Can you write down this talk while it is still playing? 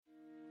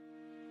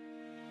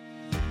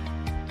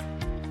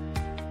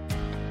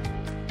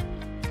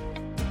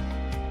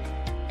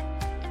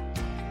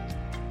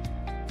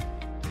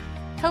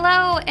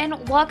Hello,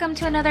 and welcome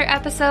to another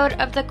episode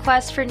of The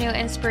Quest for New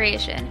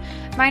Inspiration.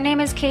 My name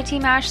is KT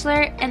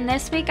Mashler, and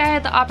this week I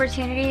had the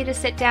opportunity to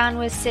sit down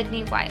with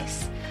Sydney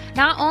Weiss.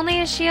 Not only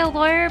is she a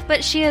lawyer,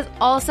 but she is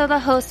also the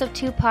host of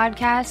two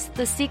podcasts,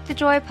 the Seek the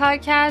Joy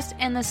podcast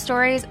and the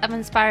Stories of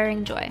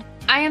Inspiring Joy.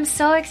 I am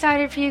so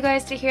excited for you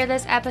guys to hear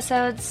this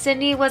episode.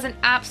 Sydney was an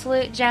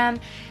absolute gem,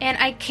 and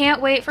I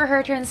can't wait for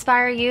her to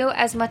inspire you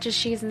as much as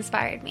she's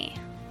inspired me.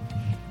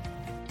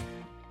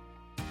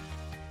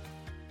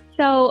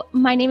 So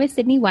my name is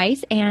Sydney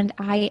Weiss, and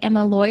I am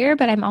a lawyer,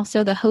 but I'm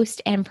also the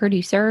host and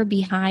producer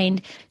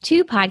behind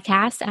two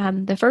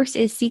podcasts. The first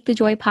is Seek the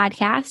Joy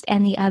podcast,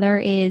 and the other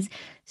is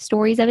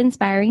Stories of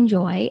Inspiring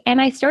Joy.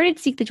 And I started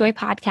Seek the Joy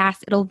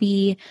podcast. It'll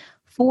be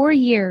 4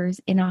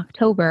 years in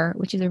October,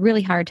 which is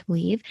really hard to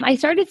believe. I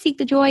started Seek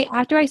the Joy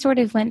after I sort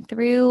of went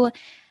through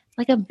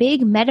like a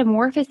big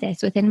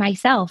metamorphosis within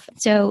myself.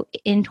 So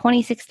in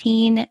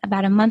 2016,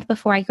 about a month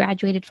before I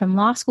graduated from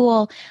law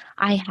school,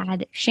 I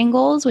had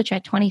shingles, which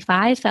at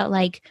 25 felt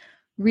like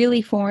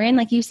really foreign.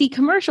 Like you see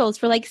commercials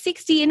for like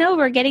 60 and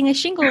over getting a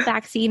shingle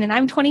vaccine, and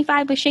I'm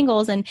 25 with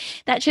shingles. And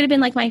that should have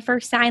been like my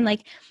first sign,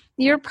 like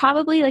you're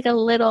probably like a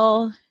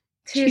little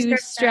too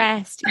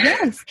stressed.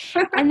 Yes.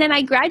 And then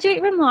I graduate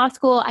from law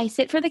school. I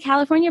sit for the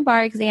California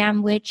bar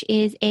exam, which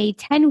is a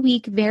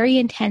 10-week, very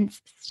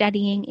intense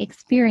studying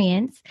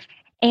experience.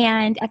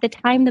 And at the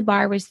time, the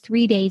bar was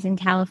 3 days in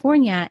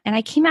California. And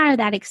I came out of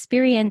that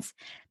experience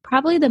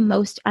probably the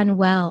most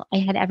unwell I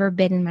had ever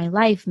been in my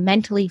life,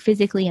 mentally,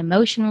 physically,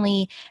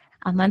 emotionally.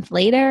 A month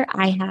later,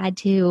 I had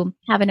to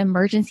have an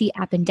emergency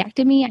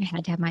appendectomy. I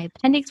had to have my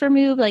appendix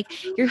removed. Like,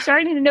 you're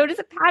starting to notice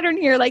a pattern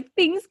here. Like,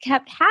 things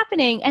kept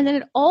happening. And then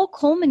it all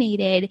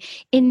culminated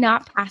in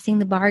not passing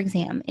the bar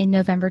exam in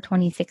November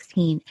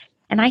 2016.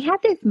 And I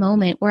had this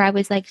moment where I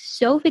was like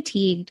so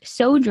fatigued,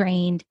 so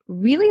drained,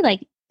 really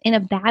like in a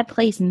bad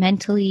place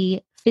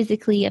mentally,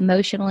 physically,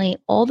 emotionally,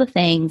 all the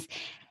things.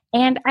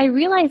 And I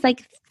realized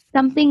like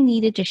something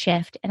needed to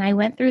shift. And I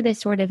went through this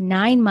sort of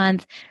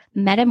 9-month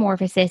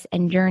metamorphosis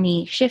and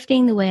journey,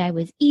 shifting the way I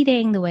was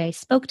eating, the way I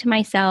spoke to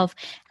myself,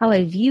 how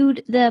I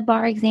viewed the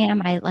bar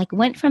exam. I like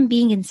went from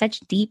being in such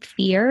deep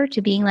fear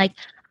to being like,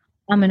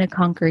 I'm going to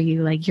conquer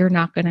you. Like, you're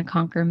not going to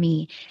conquer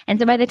me. And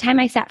so by the time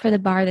I sat for the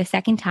bar the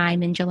second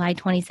time in July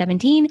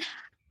 2017,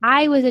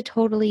 I was a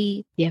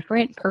totally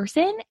different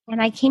person.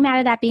 And I came out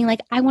of that being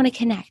like, I want to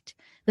connect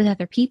with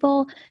other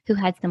people who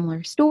had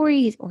similar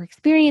stories or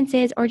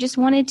experiences, or just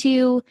wanted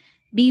to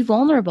be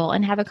vulnerable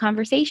and have a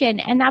conversation.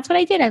 And that's what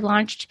I did. I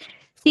launched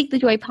Seek the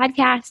Joy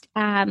podcast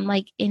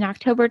like in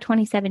October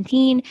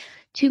 2017.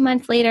 2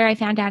 months later, I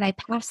found out I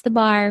passed the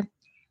bar.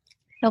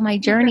 So my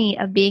journey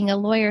of being a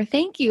lawyer,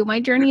 thank you, my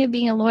journey of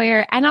being a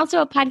lawyer and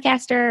also a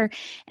podcaster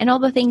and all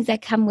the things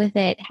that come with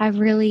it have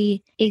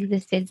really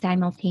existed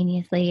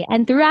simultaneously.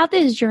 And throughout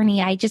this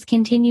journey, I just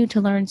continue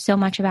to learn so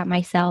much about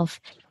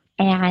myself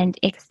and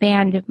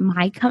expand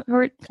my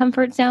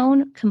comfort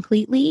zone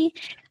completely.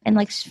 And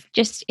like,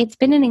 just, it's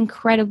been an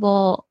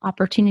incredible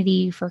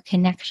opportunity for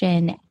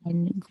connection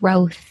and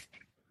growth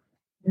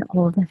and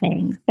all of the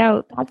things.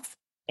 So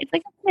it's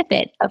like a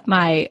snippet of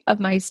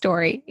my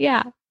story.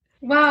 Yeah.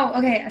 Wow.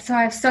 Okay. So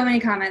I have so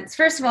many comments.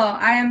 First of all,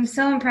 I am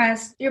so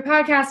impressed. Your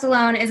podcast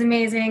alone is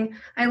amazing.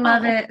 I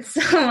love it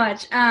so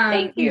much.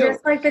 Thank you.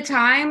 Just like the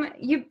time,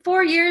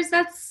 4 years,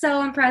 that's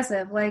so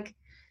impressive. Like,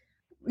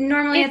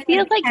 normally it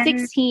feels like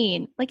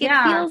 16. Like, it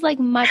feels like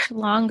much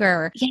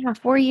longer. Yeah,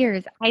 4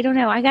 years. I don't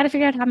know. I got to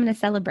figure out how I'm going to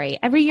celebrate.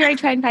 Every year I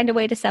try and find a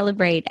way to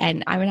celebrate,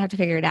 and I'm going to have to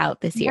figure it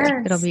out this year.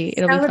 Yes, it'll be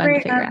fun to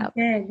figure out.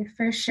 Big,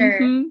 for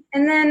sure. Mm-hmm.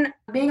 And then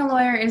being a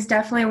lawyer is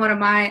definitely one of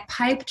my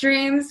pipe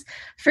dreams,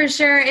 for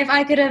sure. If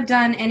I could have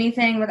done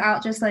anything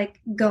without just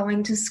like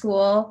going to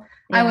school,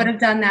 I would have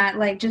done that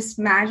like just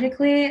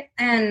magically.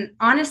 And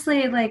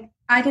honestly, like,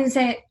 I can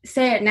say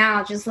it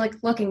now, just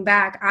like looking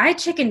back, I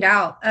chickened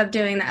out of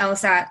doing the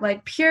LSAT,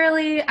 like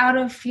purely out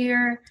of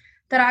fear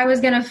that I was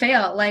going to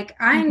fail. Like,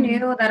 I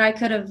knew that I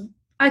could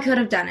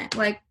have done it,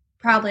 like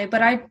probably,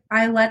 but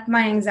I let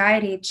my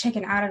anxiety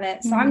chicken out of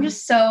it. So I'm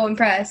just so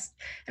impressed.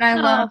 And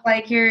I love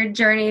like your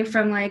journey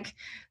from like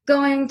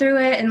going through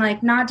it and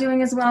like not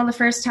doing as well the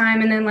first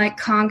time and then like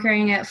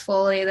conquering it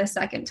fully the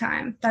second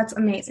time. That's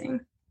amazing.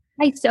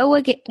 I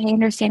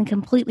understand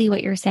completely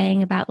what you're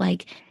saying about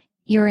like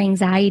your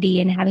anxiety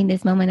and having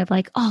this moment of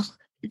like, oh,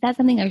 is that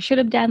something I should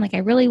have done? Like, I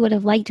really would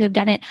have liked to have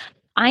done it.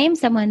 I am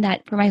someone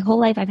that for my whole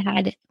life, I've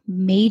had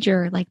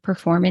major like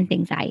performance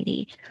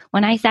anxiety.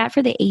 When I sat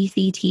for the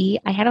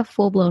ACT, I had a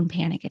full-blown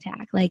panic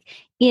attack, like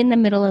in the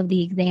middle of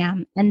the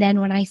exam. And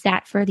then when I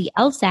sat for the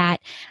LSAT,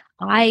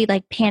 I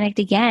like panicked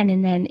again.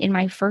 And then in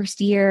my first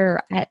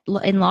year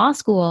in law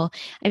school,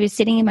 I was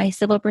sitting in my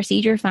civil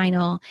procedure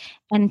final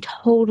and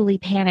totally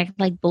panicked,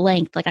 like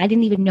blanked. Like I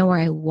didn't even know where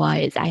I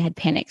was. I had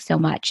panicked so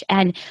much.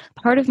 And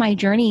part of my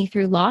journey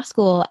through law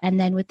school and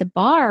then with the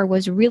bar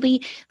was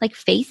really like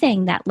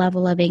facing that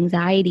level of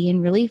anxiety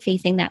and really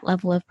facing that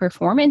level of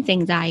performance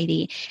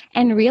anxiety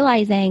and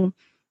realizing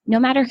no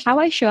matter how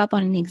I show up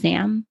on an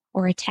exam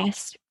or a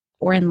test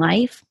or in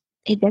life,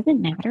 it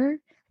doesn't matter.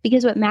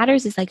 because what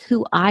matters is like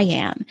who I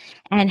am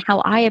and how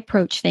I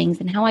approach things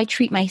and how I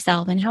treat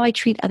myself and how I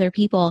treat other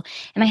people.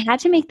 And I had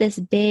to make this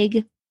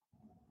big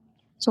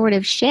sort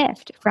of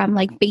shift from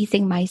like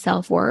basing my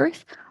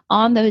self-worth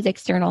on those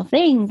external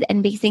things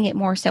and basing it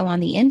more so on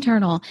the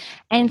internal.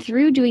 And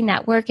through doing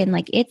that work, and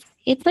like it's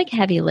like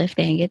heavy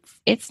lifting.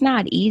 It's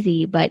not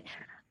easy, but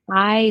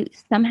I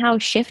somehow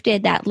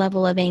shifted that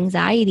level of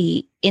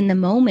anxiety in the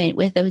moment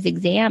with those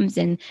exams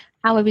and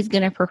how I was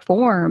going to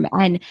perform.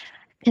 And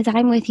because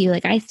I'm with you,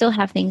 like I still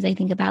have things I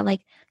think about,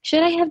 like,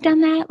 should I have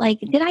done that? Like,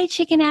 did I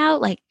chicken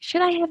out? Like,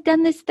 should I have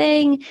done this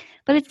thing?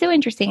 But it's so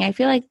interesting. I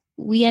feel like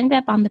we end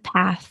up on the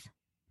path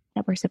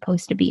that we're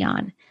supposed to be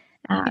on.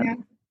 Yeah.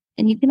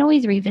 And you can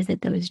always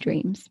revisit those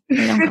dreams.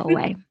 They don't go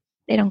away.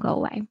 They don't go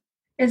away.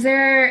 Is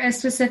there a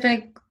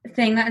specific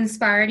thing that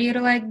inspired you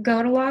to like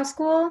go to law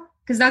school?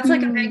 Because that's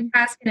like a big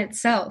task in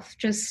itself.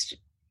 Just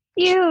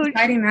huge.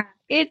 deciding that.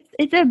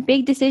 It's a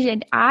big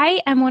decision.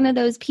 I am one of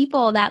those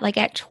people that like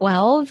at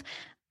 12,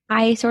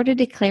 I sort of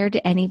declared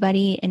to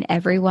anybody and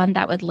everyone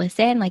that would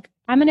listen, like,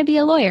 I'm going to be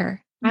a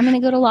lawyer. I'm going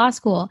to go to law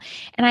school.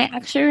 And I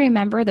actually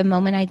remember the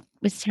moment I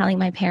was telling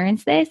my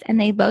parents this,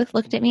 and they both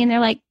looked at me and they're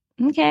like,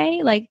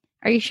 okay, like,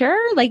 are you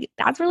sure? Like,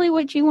 that's really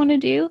what you want to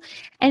do?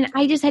 And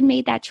I just had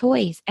made that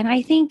choice. And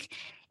I think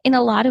in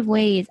a lot of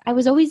ways, I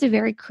was always a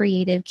very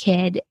creative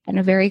kid and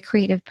a very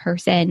creative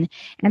person.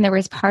 And there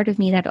was part of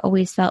me that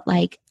always felt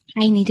like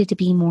I needed to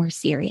be more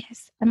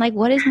serious. I'm like,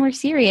 what is more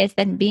serious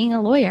than being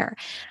a lawyer?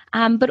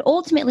 But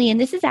ultimately, and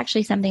this is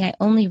actually something I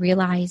only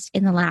realized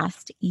in the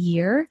last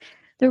year,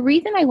 the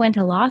reason I went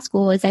to law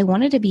school is I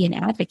wanted to be an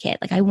advocate.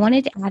 Like I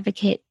wanted to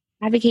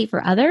advocate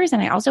for others,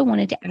 and I also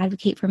wanted to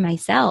advocate for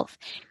myself.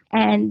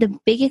 And the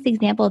biggest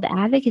example of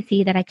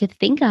advocacy that I could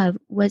think of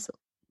was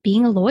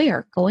being a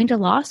lawyer, going to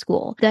law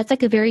school. That's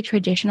like a very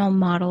traditional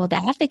model of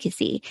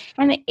advocacy.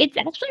 And it's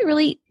actually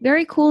really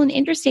very cool and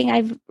interesting.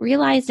 I've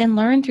realized and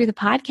learned through the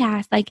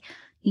podcast, like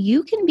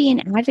you can be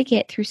an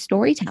advocate through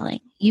storytelling.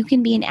 You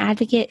can be an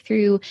advocate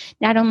through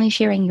not only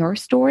sharing your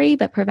story,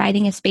 but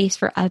providing a space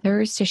for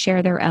others to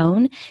share their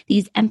own,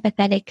 these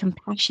empathetic,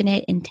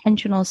 compassionate,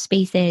 intentional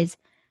spaces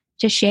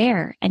to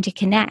share and to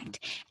connect.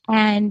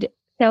 And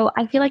so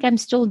I feel like I'm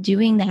still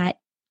doing that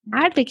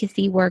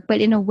advocacy work, but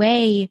in a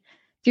way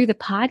through the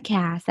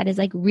podcast that is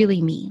like really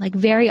me, like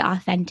very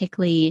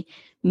authentically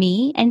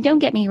me. And don't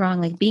get me wrong,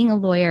 like being a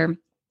lawyer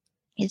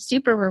is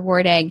super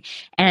rewarding.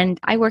 And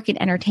I work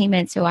in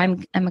entertainment, so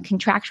I'm a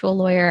contractual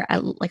lawyer.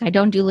 I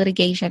don't do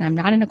litigation. I'm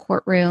not in a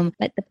courtroom,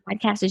 but the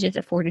podcast has just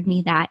afforded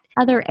me that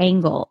other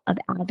angle of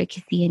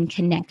advocacy and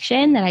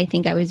connection that I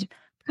think I was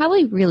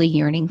probably really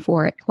yearning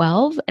for at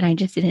 12, and I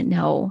just didn't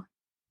know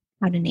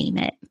how to name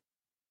it.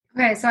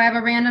 Okay, so I have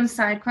a random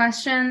side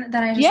question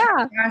that I just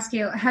have to ask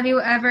you. Have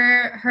you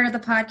ever heard of the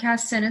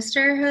podcast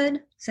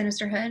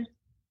Sinisterhood?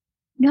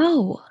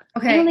 No.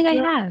 Okay. I don't think I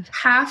have.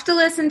 Have to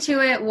listen to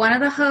it. One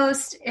of the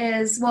hosts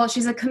is, well,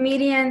 she's a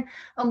comedian,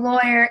 a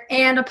lawyer,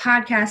 and a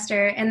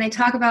podcaster, and they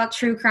talk about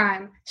true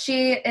crime.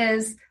 She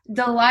is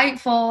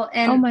delightful,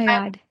 and oh my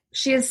God.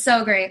 She is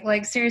so great.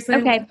 Like, seriously.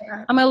 Okay.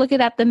 I'm going to look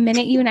it up the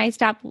minute you and I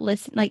stop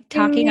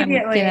talking. I'm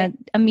going to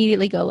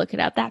immediately go look it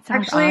up. That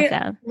sounds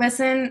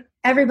awesome.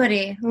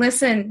 Everybody,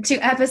 listen to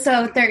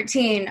episode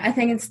 13. I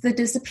think it's the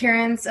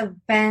disappearance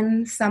of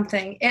Ben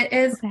something. It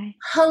is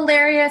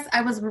hilarious.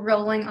 I was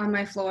rolling on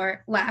my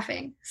floor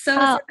laughing.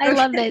 I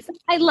love this.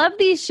 I love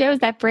these shows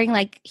that bring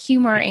like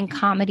humor and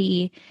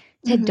comedy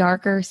to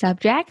darker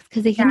subjects,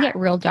 because they can get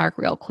real dark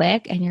real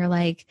quick, and you're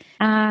like,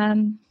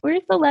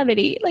 where's the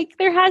levity? Like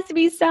there has to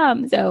be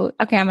some. So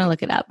okay, I'm gonna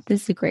look it up.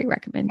 This is a great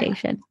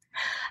recommendation.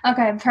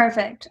 Okay,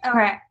 perfect.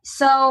 Okay,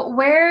 so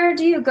where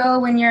do you go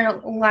when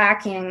you're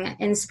lacking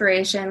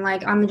inspiration,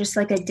 like on just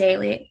like a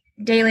daily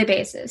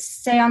basis?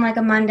 Say on like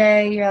a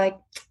Monday, you're like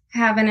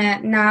having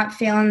it, not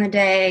feeling the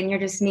day, and you're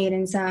just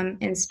needing some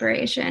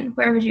inspiration.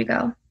 Where would you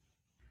go?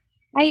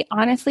 I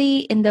honestly,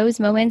 in those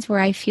moments where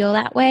I feel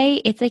that way,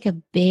 it's like a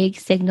big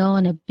signal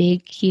and a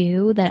big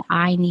cue that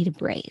I need a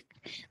break.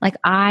 Like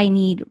I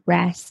need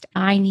rest.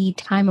 I need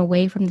time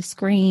away from the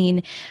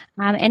screen.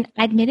 And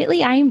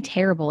admittedly, I am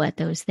terrible at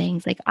those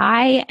things. Like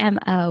I am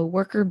a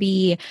worker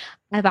bee.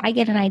 If I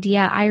get an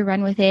idea, I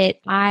run with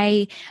it.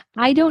 I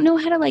don't know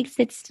how to like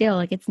sit still.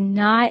 Like it's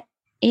not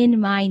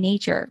in my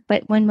nature.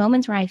 But when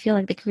moments where I feel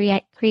like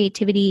the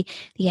creativity,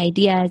 the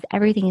ideas,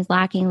 everything is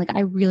lacking, like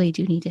I really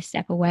do need to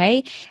step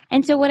away.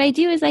 And so what I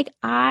do is like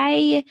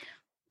I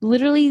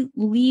literally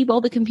leave all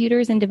the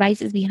computers and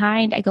devices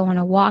behind. I go on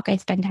a walk. I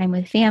spend time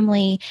with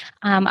family.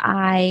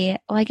 I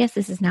guess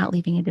this is not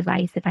leaving a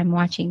device if I'm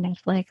watching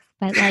Netflix,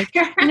 but like,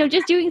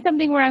 just doing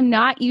something where I'm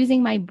not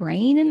using my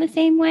brain in the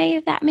same way,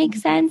 if that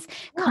makes sense.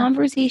 Yeah.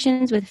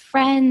 Conversations with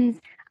friends,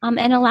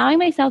 and allowing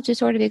myself to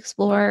sort of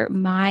explore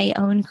my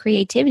own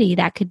creativity.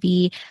 That could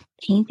be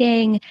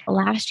painting.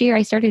 Last year,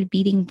 I started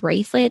beading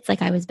bracelets.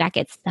 Like I was back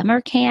at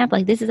summer camp.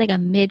 Like this is like a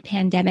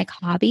mid-pandemic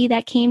hobby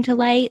that came to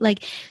light.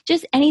 Like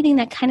just anything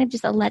that kind of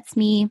just lets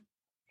me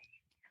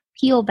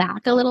peel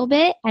back a little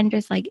bit and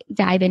just like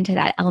dive into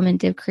that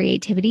element of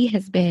creativity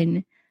has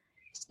been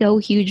so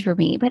huge for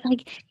me. But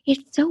like,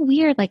 it's so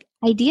weird. Like,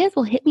 ideas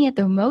will hit me at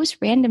the most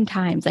random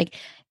times. Like,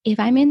 if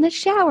I'm in the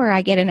shower,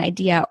 I get an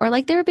idea. Or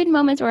like, there have been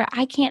moments where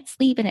I can't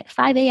sleep, and at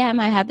 5 a.m.,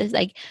 I have this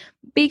like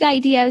big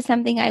idea of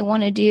something I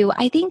want to do.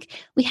 I think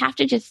we have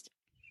to just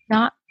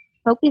not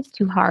focus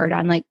too hard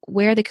on like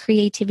where the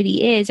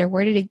creativity is or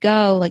where did it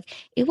go. Like,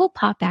 it will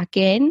pop back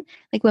in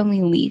like when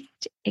we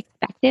least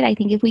expect it. I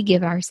think if we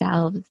give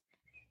ourselves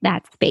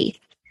that space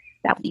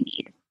that we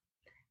need.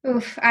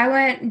 Oof, I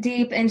went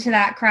deep into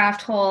that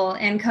craft hole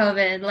in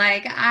COVID.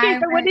 Like Okay,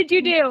 so what did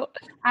you do?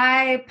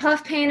 I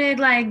puff painted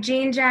like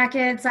jean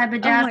jackets. I Oh my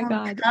bedazzled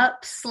God.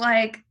 cups.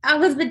 Like I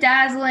was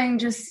bedazzling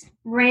just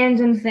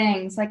random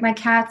things. Like my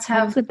cats That's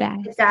have the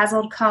best.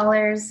 bedazzled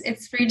collars.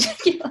 It's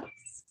ridiculous.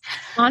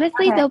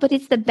 Honestly, Okay. though, but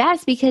it's the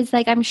best because,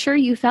 like, I'm sure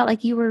you felt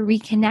like you were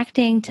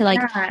reconnecting to like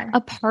Yeah.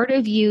 a part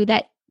of you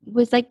that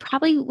was like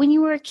probably when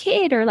you were a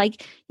kid or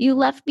like you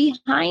left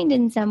behind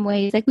in some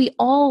ways. Like we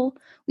all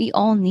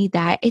need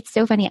that. It's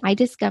so funny. I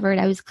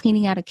was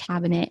cleaning out a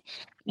cabinet.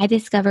 I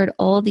discovered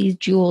all these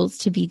jewels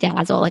to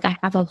bedazzle. Like, I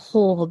have a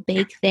whole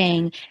big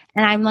thing,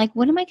 and I'm like,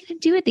 what am I going to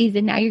do with these?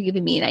 And now you're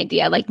giving me an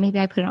idea. Like, maybe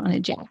I put it on a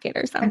jacket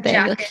or A something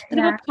jacket. that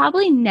I Yeah. will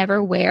probably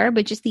never wear,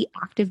 but just the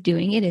act of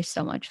doing it is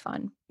so much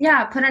fun.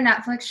 Yeah. Put a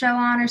Netflix show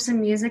on or some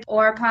music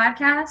or a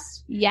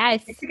podcast.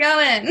 Yes. Get to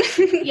going.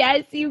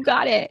 Yes, you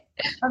got it.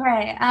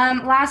 Okay.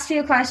 Last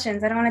few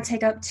questions. I don't want to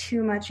take up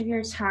too much of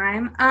your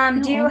time.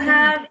 No, Do you all good.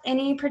 have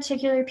any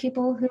particular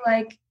people who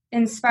like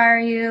inspire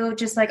you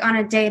just like on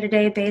a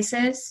day-to-day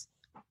basis?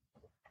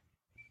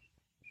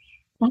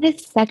 That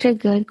is such a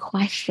good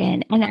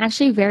question and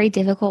actually very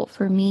difficult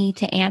for me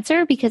to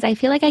answer because I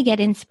feel like I get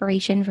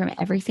inspiration from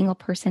every single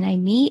person I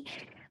meet.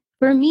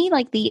 For me,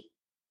 like the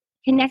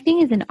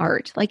connecting is an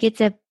art. Like it's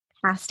a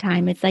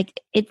pastime. It's like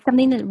it's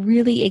something that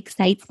really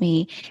excites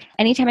me.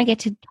 Anytime I get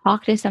to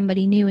talk to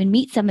somebody new and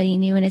meet somebody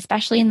new, and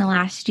especially in the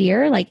last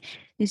year, like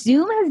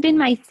Zoom has been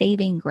my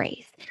saving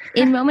grace.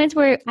 In moments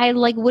where I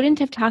like wouldn't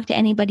have talked to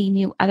anybody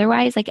new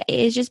otherwise, like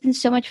it's just been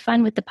so much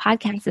fun with the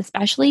podcast,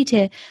 especially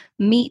to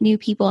meet new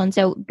people. And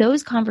so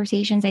those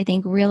conversations I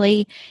think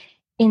really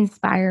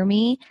inspire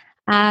me.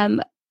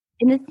 And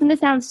this is going to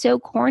sound so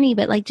corny,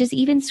 but like just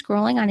even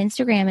scrolling on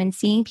Instagram and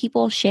seeing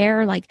people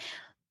share like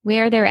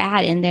where they're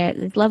at in their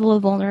this level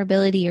of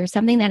vulnerability or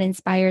something that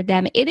inspired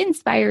them, it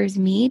inspires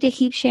me to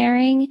keep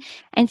sharing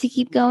and to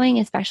keep going,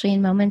 especially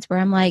in moments where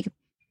I'm like,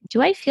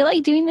 do I feel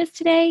like doing this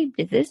today?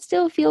 Does this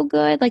still feel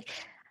good? Like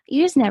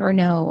you just never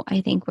know,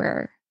 I think,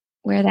 where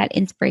that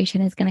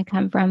inspiration is going to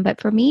come from.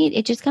 But for me,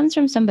 it just comes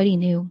from somebody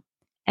new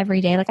every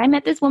day. Like I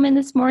met this woman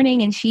this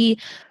morning and she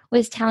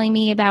was telling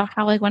me about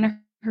how like one of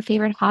her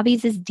favorite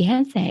hobbies is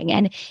dancing.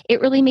 And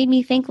it really made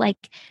me think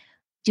like,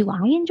 do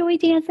I enjoy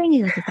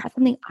dancing? Like, is that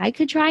something I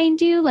could try and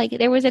do? Like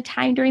there was a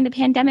time during the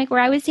pandemic where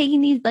I was taking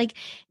these like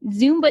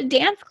Zumba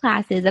dance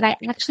classes that I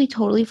actually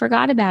totally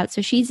forgot about.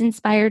 So she's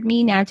inspired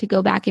me now to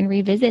go back and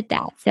revisit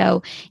that.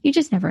 So you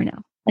just never know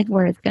like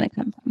where it's going to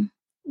come from.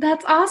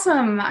 That's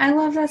awesome. I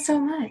love that so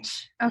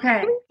much.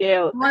 Okay. Thank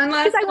you. One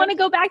Because last I want to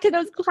go back to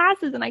those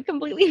classes and I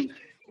completely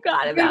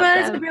forgot about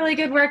Zumba is a them. really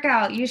good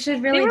workout. You should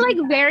They really were do like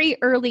that. very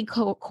early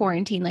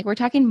quarantine. Like we're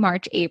talking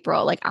March,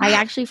 April. Like I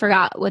actually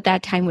forgot what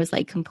that time was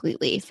like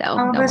completely. So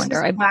All of no us wonder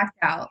just I blacked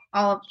out.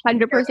 All of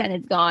 100%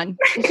 it's gone.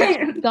 It's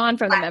just gone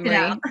from the blacked it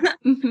out. memory.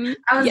 Hmm.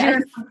 I was Yes.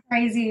 doing some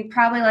crazy,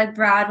 probably like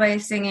Broadway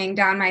singing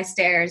down my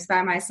stairs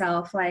by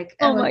myself. Like it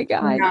Oh was my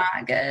God.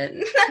 not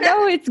good.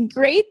 No, it's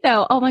great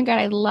though. Oh my God.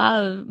 I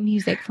love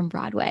music from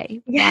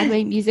Broadway. Yes.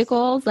 Broadway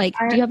musicals. Like,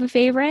 do I, you have a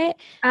favorite?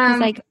 Because um,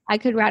 like I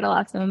could rattle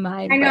off some of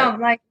I mine, but know,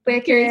 like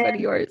I'm curious Wicked, what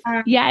are yours.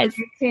 Yes.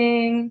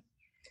 King.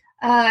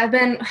 I've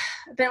been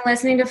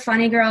listening to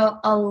Funny Girl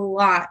a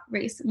lot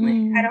recently. I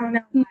Mm. don't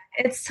know why.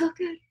 It's so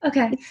good.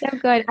 Okay. It's so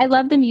good. I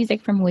love the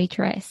music from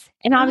Waitress.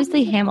 And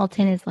obviously Oh,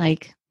 Hamilton is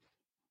like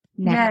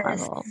next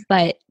yes. level.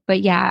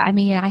 But yeah, I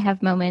mean, I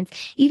have moments,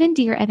 even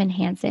Dear Evan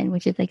Hansen,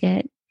 which is like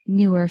a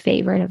newer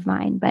favorite of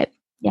mine. But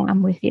yeah,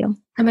 I'm with you.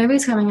 The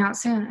movie's coming out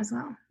soon as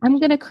well. I'm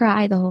gonna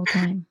cry the whole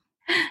time.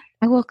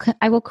 I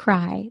will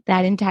cry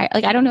that entire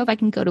like I don't know if I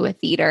can go to a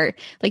theater.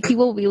 Like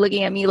people will be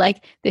looking at me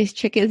like this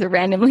chick is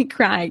randomly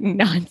crying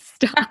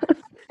nonstop.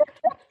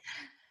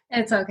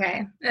 It's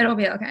okay. It'll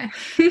be okay.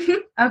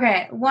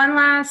 Okay. One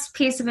last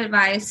piece of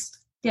advice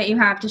that you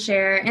have to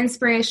share,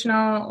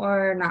 inspirational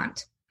or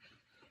not.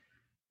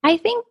 I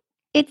think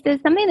it's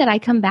something that I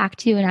come back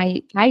to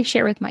and I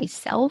share with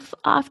myself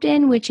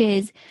often, which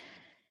is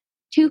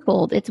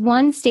twofold. It's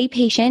one, stay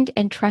patient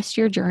and trust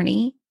your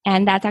journey.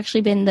 And that's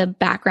actually been the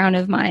background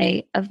of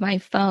my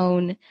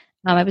phone.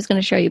 I was going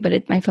to show you,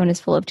 but my phone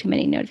is full of too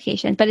many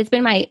notifications. But it's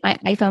been my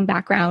iPhone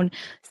background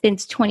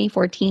since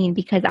 2014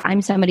 because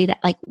I'm somebody that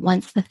like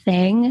wants the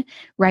thing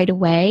right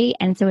away.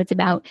 And so it's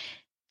about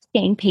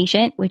staying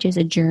patient, which is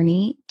a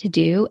journey to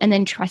do, and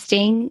then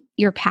trusting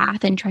your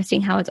path and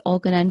trusting how it's all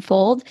going to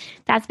unfold.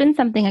 That's been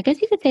something I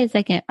guess you could say is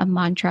like a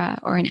mantra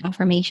or an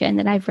affirmation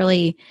that I've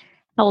really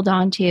held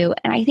on to.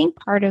 And I think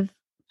part of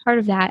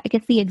that, I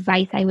guess the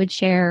advice I would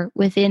share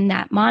within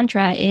that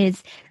mantra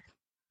is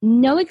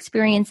no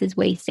experience is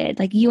wasted.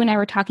 Like you and I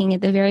were talking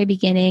at the very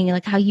beginning,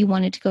 like how you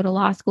wanted to go to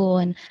law school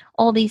and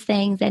all these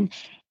things. And,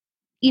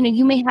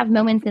 you may have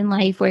moments in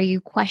life where you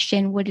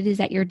question what it is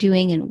that you're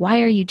doing and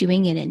why are you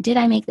doing it? And did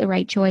I make the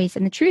right choice?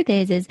 And the truth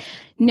is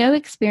no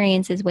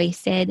experience is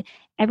wasted.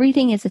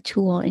 Everything is a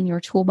tool in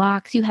your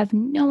toolbox. You have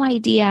no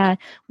idea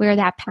where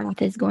that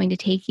path is going to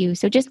take you.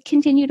 So just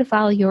continue to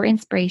follow your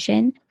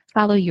inspiration,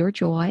 follow your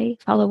joy,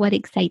 follow what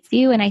excites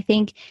you. And I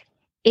think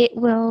it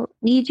will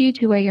lead you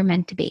to where you're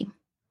meant to be.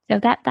 So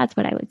that's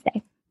what I would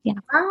say. Yeah.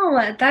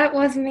 Oh, that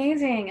was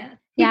amazing.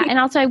 Yeah. And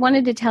also I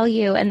wanted to tell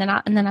you, and then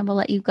I will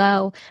let you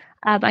go.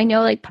 I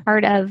know like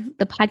part of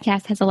the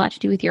podcast has a lot to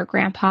do with your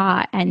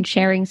grandpa and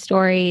sharing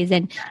stories.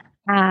 And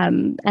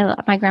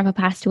my grandpa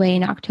passed away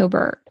in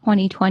October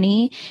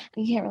 2020.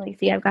 You can't really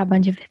see, I've got a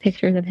bunch of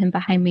pictures of him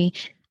behind me.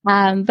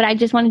 But I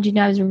just wanted you to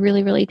know I was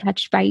really, really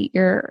touched by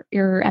your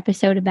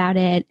episode about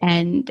it,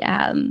 and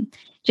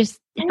just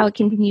how it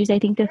continues, I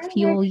think, to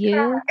fuel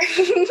you.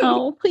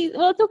 Oh, please.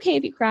 Well, it's okay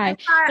if you cry.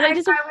 But I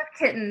cry with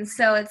kittens,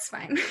 so it's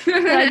fine. So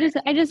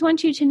I just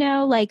want you to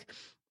know, like,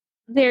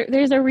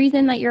 there's a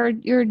reason that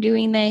you're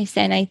doing this,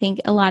 and I think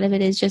a lot of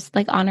it is just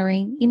like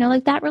honoring,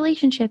 like that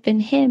relationship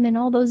and him and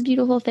all those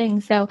beautiful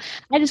things. So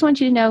I just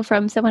want you to know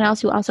from someone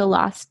else who also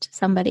lost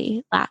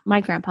somebody, my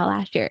grandpa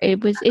last year. I'm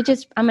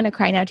going to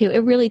cry now too. It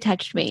really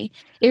touched me.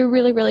 It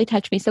really, really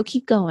touched me. So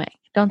keep going.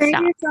 Don't stop.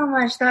 Thank you so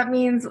much. That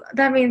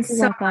means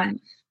so much.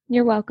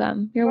 You're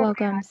welcome. You're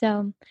welcome.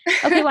 So,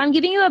 okay, well, I'm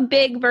giving you a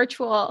big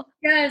virtual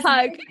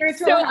hug.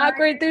 So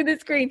awkward through the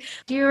screen.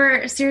 You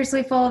were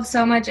seriously full of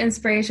so much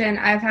inspiration.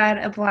 I've had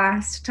a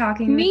blast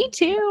talking. Me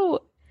too.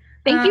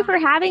 Thank you for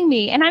having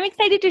me. And I'm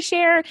excited to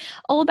share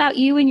all about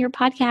you and your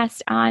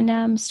podcast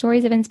on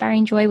Stories of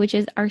Inspiring Joy, which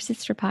is our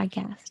sister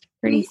podcast,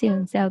 pretty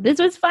soon. So this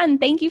was fun.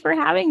 Thank you for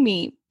having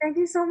me. Thank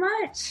you so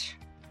much.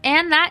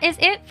 And that is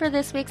it for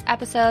this week's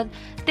episode.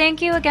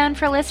 Thank you again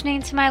for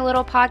listening to my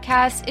little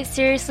podcast. It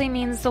seriously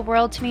means the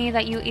world to me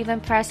that you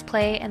even press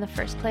play in the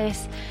first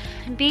place.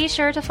 Be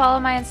sure to follow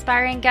my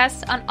inspiring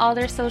guests on all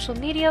their social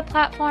media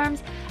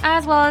platforms,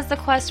 as well as the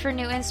Quest for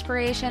New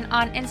Inspiration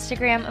on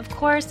Instagram, of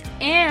course.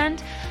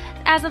 And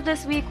as of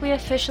this week, we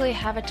officially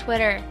have a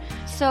Twitter.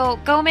 So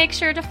go make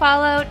sure to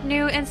follow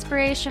New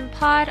Inspiration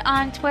Pod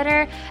on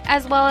Twitter,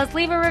 as well as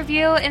leave a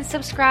review and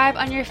subscribe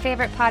on your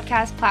favorite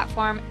podcast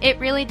platform. It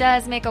really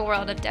does make a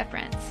world of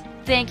difference.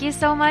 Thank you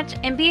so much,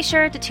 and be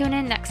sure to tune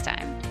in next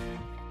time.